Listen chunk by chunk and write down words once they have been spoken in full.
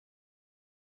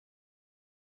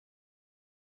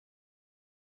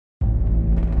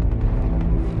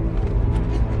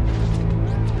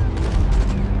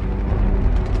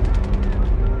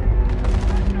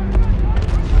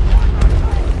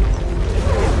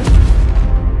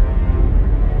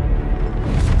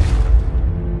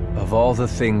all the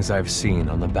things I've seen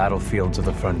on the battlefields of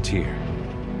the frontier,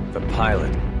 the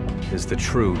pilot is the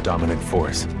true dominant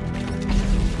force.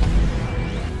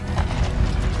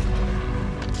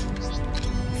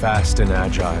 Fast and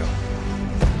agile.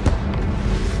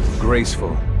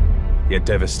 Graceful, yet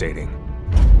devastating.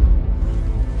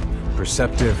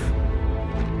 Perceptive,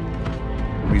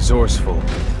 resourceful,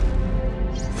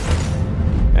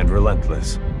 and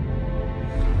relentless.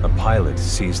 A pilot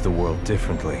sees the world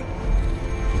differently.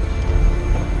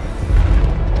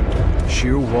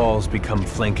 Sheer walls become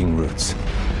flanking routes.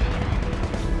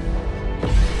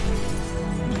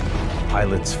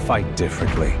 Pilots fight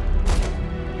differently.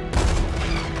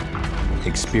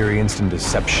 Experienced in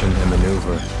deception and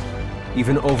maneuver,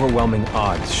 even overwhelming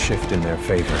odds shift in their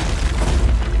favor.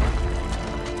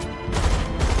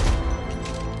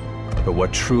 But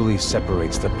what truly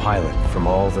separates the pilot from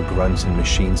all the grunts and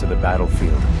machines of the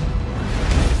battlefield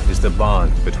is the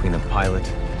bond between a pilot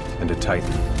and a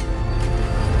Titan.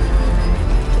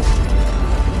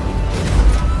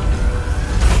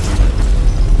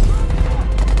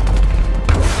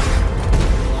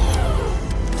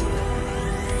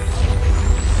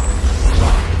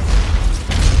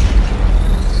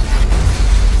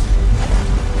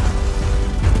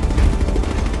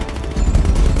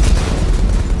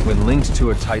 When linked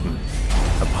to a Titan,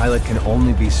 a pilot can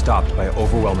only be stopped by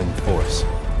overwhelming force,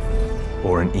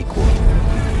 or an equal.